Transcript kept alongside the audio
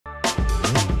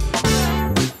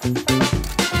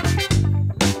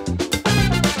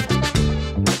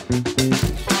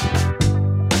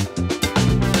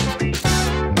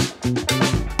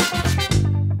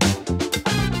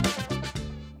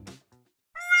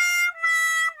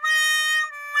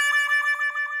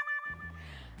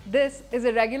This is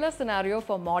a regular scenario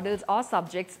for models or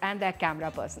subjects and their camera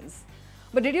persons.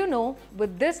 But did you know,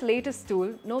 with this latest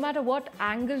tool, no matter what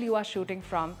angle you are shooting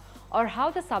from or how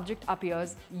the subject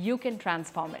appears, you can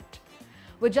transform it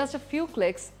with just a few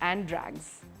clicks and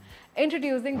drags.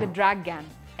 Introducing the DragGAN,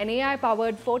 an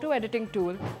AI-powered photo editing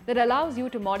tool that allows you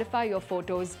to modify your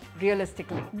photos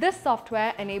realistically. This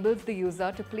software enables the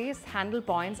user to place handle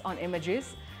points on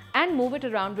images and move it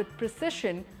around with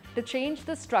precision to change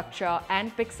the structure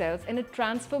and pixels in a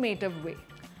transformative way.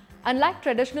 Unlike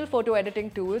traditional photo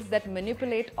editing tools that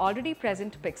manipulate already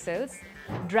present pixels,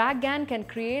 DragGAN can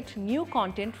create new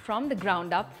content from the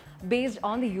ground up based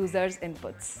on the user's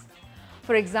inputs.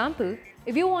 For example,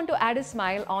 if you want to add a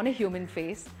smile on a human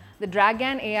face, the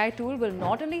DragGAN AI tool will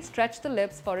not only stretch the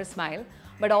lips for a smile,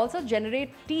 but also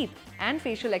generate teeth and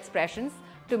facial expressions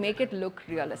to make it look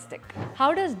realistic.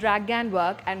 How does DragGAN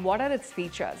work and what are its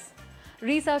features?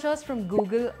 Researchers from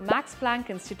Google, Max Planck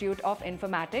Institute of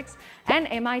Informatics and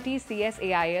MIT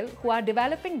CSAIL who are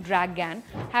developing DragGAN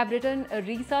have written a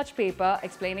research paper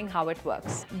explaining how it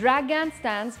works. DragGAN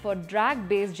stands for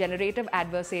Drag-Based Generative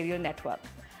Adversarial Network.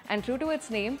 And true to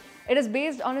its name, it is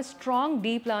based on a strong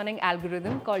deep learning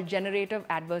algorithm called Generative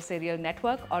Adversarial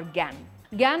Network or GAN.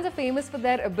 GANs are famous for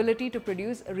their ability to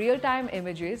produce real-time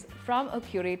images from a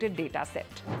curated dataset.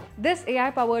 This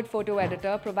AI-powered photo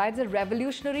editor provides a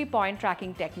revolutionary point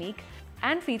tracking technique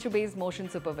and feature-based motion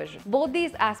supervision. Both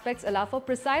these aspects allow for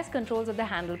precise controls of the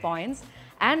handle points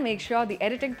and make sure the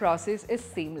editing process is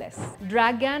seamless.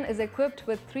 DragGAN is equipped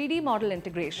with 3D model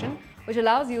integration, which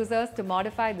allows users to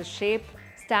modify the shape,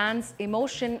 stance,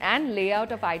 emotion, and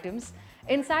layout of items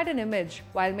inside an image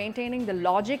while maintaining the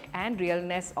logic and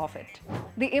realness of it.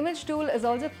 The image tool is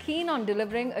also keen on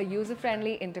delivering a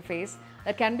user-friendly interface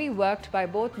that can be worked by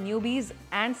both newbies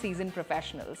and seasoned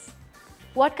professionals.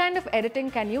 What kind of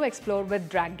editing can you explore with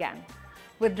DragGAN?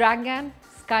 With DragGAN,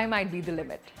 sky might be the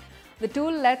limit. The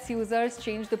tool lets users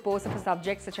change the pose of a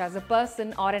subject such as a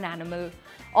person or an animal,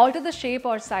 alter the shape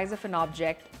or size of an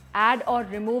object, add or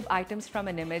remove items from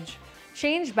an image,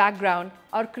 change background,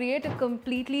 or create a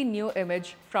completely new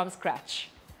image from scratch.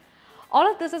 All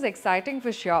of this is exciting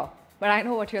for sure, but I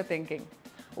know what you're thinking.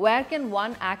 Where can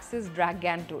one access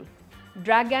DragGAN tool?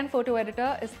 DragGAN Photo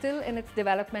Editor is still in its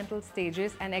developmental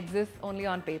stages and exists only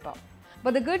on paper.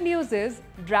 But the good news is,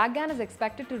 DragGAN is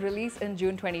expected to release in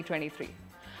June 2023.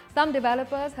 Some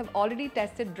developers have already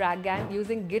tested DragGAN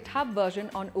using GitHub version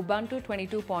on Ubuntu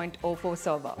 22.04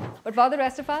 server. But for the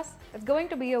rest of us, it's going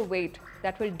to be a wait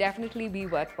that will definitely be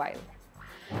worthwhile.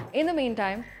 In the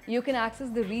meantime, you can access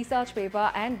the research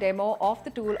paper and demo of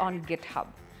the tool on GitHub,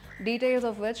 details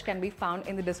of which can be found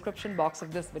in the description box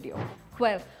of this video.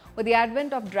 Well, with the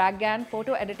advent of DragGAN,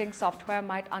 photo editing software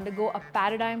might undergo a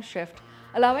paradigm shift,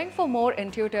 allowing for more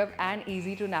intuitive and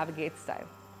easy to navigate style.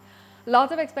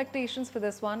 Lots of expectations for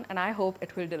this one, and I hope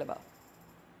it will deliver.